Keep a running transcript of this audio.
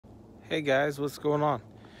Hey guys, what's going on?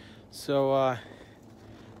 So,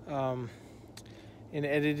 in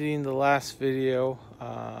editing the last video,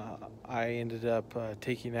 I ended up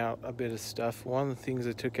taking out a bit of stuff. One of the things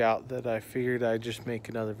I took out that I figured I'd just make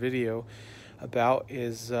another video about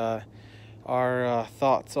is our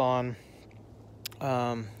thoughts on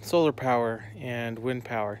solar power and wind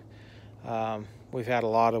power. We've had a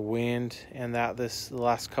lot of wind and the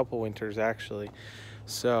last couple winters actually.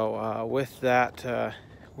 So with that,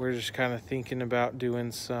 we're just kind of thinking about doing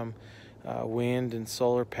some wind and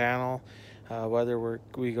solar panel, whether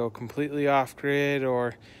we go completely off grid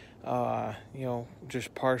or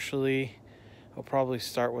just partially. I'll probably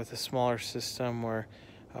start with a smaller system where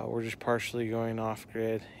we're just partially going off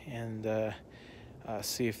grid and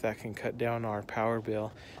see if that can cut down our power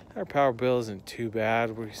bill. Our power bill isn't too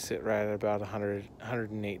bad. We sit right at about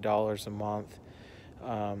 $108 a month.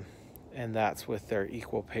 And that's with their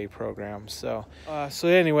equal pay program. So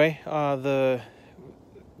anyway, the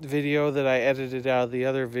video that I edited out of the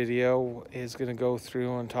other video is going to go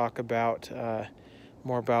through and talk about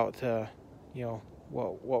more about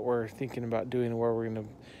what we're thinking about doing and where we're going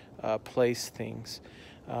to place things.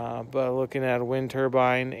 But looking at a wind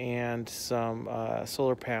turbine and some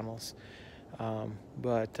solar panels.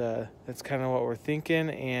 But that's kind of what we're thinking.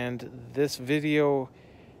 And this video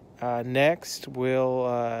next we'll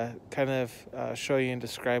kind of show you and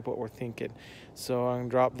describe what we're thinking. So I'm gonna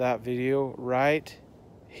drop that video right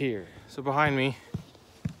here. So behind me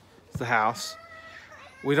is the house.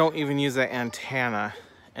 We don't even use that antenna,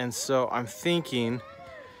 and so I'm thinking,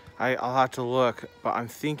 I'll have to look, but I'm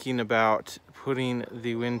thinking about putting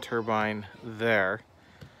the wind turbine there.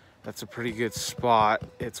 That's a pretty good spot.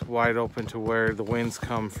 It's wide open to where the winds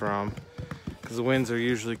come from, because the winds are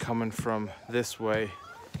usually coming from this way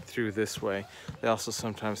through this way. They also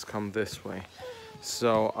sometimes come this way.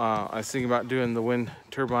 So I was thinking about doing the wind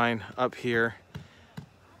turbine up here.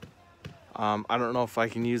 I don't know if I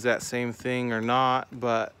can use that same thing or not,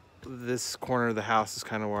 but this corner of the house is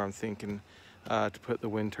kind of where I'm thinking to put the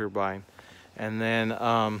wind turbine. And then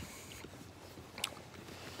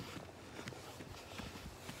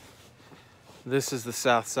this is the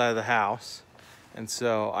south side of the house, and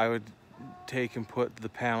so I would take and put the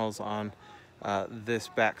panels on this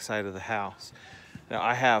back side of the house. Now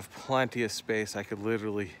I have plenty of space. I could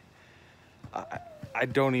literally, I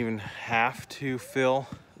don't even have to fill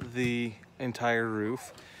the entire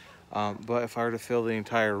roof, but if I were to fill the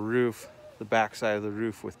entire roof, the back side of the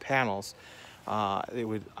roof with panels,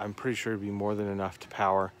 I'm pretty sure it'd be more than enough to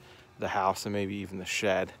power the house and maybe even the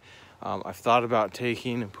shed. I've thought about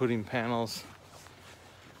taking and putting panels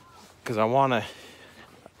because I want to,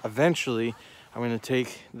 eventually I'm going to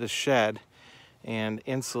take the shed and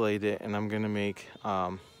insulate it, and I'm going to make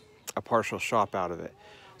a partial shop out of it.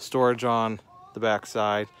 Storage on the back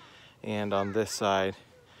side and on this side,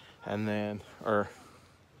 and then, or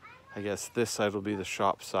I guess this side will be the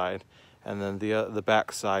shop side, and then the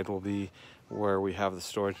back side will be where we have the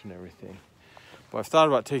storage and everything. But I've thought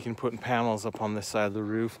about putting panels up on this side of the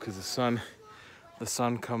roof because the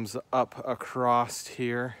sun comes up across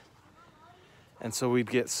here, and so we'd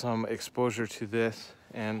get some exposure to this.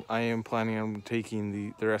 And I am planning on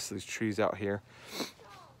taking the rest of these trees out here.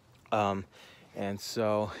 And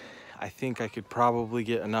so I think I could probably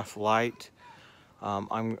get enough light.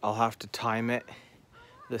 I'll have to time it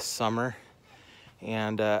this summer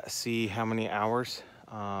and see how many hours.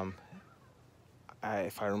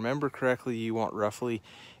 If I remember correctly, you want roughly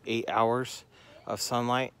 8 hours of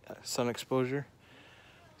sunlight, sun exposure.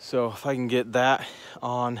 So if I can get that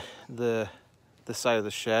on the side of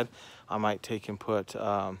the shed, I might take and put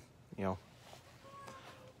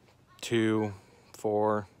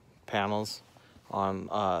 2-4 panels on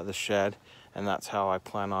the shed, and that's how I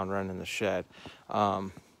plan on running the shed.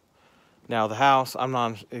 Now the house, I'm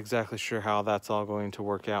not exactly sure how that's all going to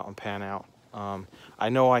work out and pan out. I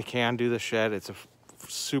know I can do the shed. It's a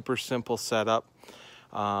super simple setup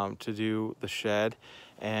to do the shed,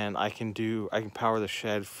 and I can power the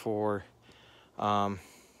shed for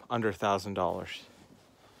under $1,000.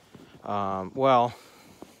 Well,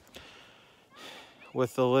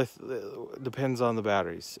 with depends on the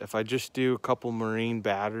batteries. If I just do a couple marine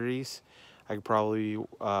batteries, I could probably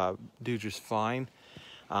do just fine.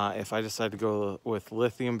 If I decide to go with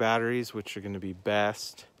lithium batteries, which are going to be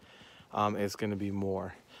best, it's going to be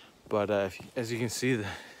more. But as you can see,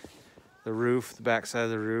 the roof, the back side of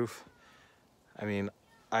the roof, I mean,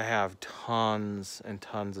 I have tons and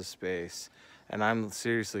tons of space, and I'm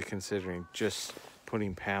seriously considering just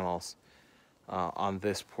putting panels on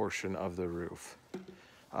this portion of the roof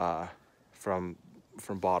from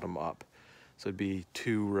bottom up. So it'd be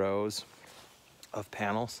 2 rows of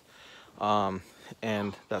panels.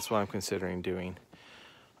 And that's what I'm considering doing.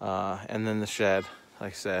 And then the shed,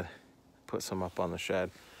 like I said, put some up on the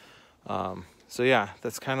shed. So yeah,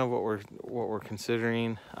 that's kind of what we're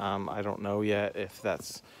considering. I don't know yet if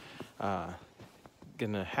that's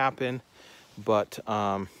gonna happen, but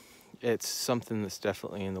it's something that's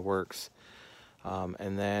definitely in the works.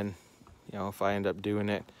 And then, you know, if I end up doing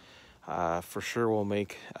it, for sure we'll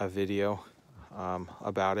make a video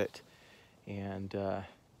about it and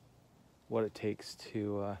what it takes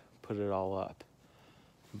to put it all up.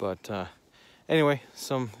 But anyway,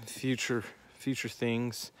 some future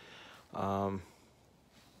things. But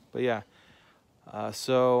yeah,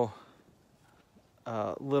 so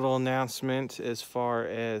little announcement as far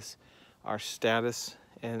as our status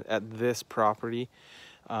at this property.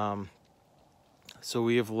 So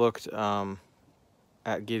we have looked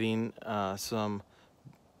at getting some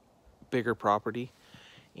bigger property,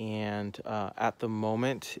 and at the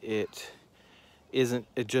moment it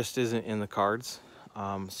just isn't in the cards.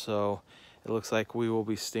 So it looks like we will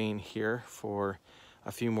be staying here for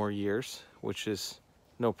a few more years, which is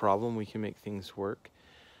no problem. We can make things work.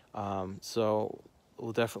 So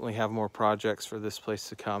we'll definitely have more projects for this place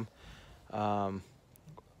to come.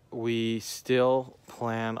 We still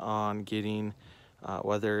plan on getting,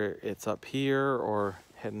 whether it's up here or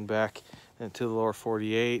heading back into the lower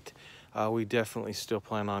 48, we definitely still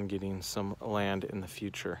plan on getting some land in the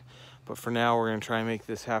future. But for now, we're going to try and make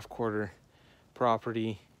this half acre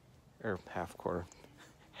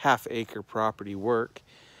property work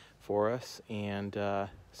for us, and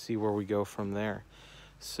see where we go from there.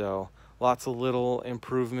 So lots of little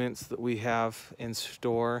improvements that we have in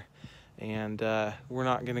store, and we're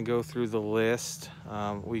not going to go through the list.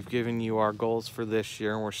 We've given you our goals for this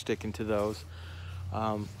year, and we're sticking to those.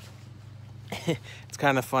 It's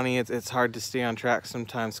kind of funny. It's hard to stay on track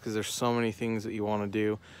sometimes because there's so many things that you want to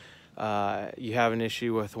do. You have an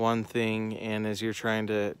issue with one thing, and as you're trying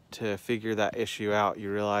to figure that issue out,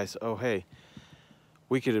 you realize, oh hey,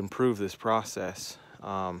 we could improve this process.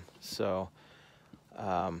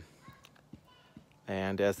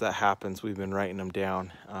 And as that happens, we've been writing them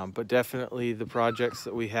down. But definitely the projects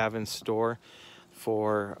that we have in store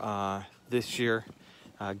for this year,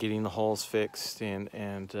 getting the holes fixed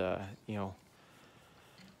and you know,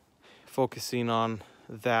 focusing on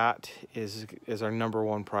that is our number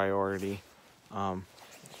one priority. And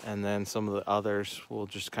then some of the others we'll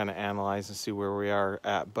just kind of analyze and see where we are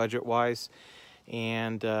at budget wise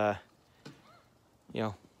and you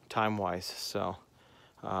know, time wise. So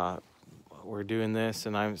we're doing this,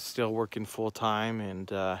 and I'm still working full time, and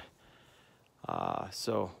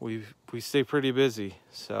so we stay pretty busy.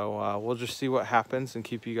 So we'll just see what happens and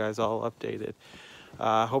keep you guys all updated.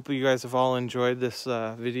 Hope you guys have all enjoyed this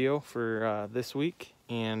video for this week,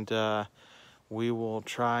 and we will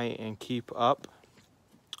try and keep up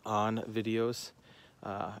on videos,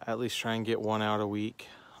 at least try and get one out a week.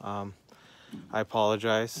 I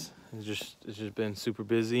apologize. It's just been super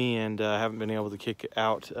busy, and I haven't been able to kick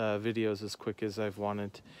out videos as quick as I've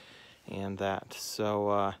wanted, and that.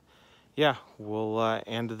 So yeah, we'll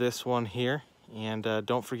end this one here, and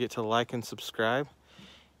don't forget to like and subscribe,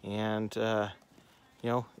 and you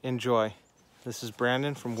know, enjoy. This is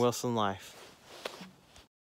Brandon from Wilson Life.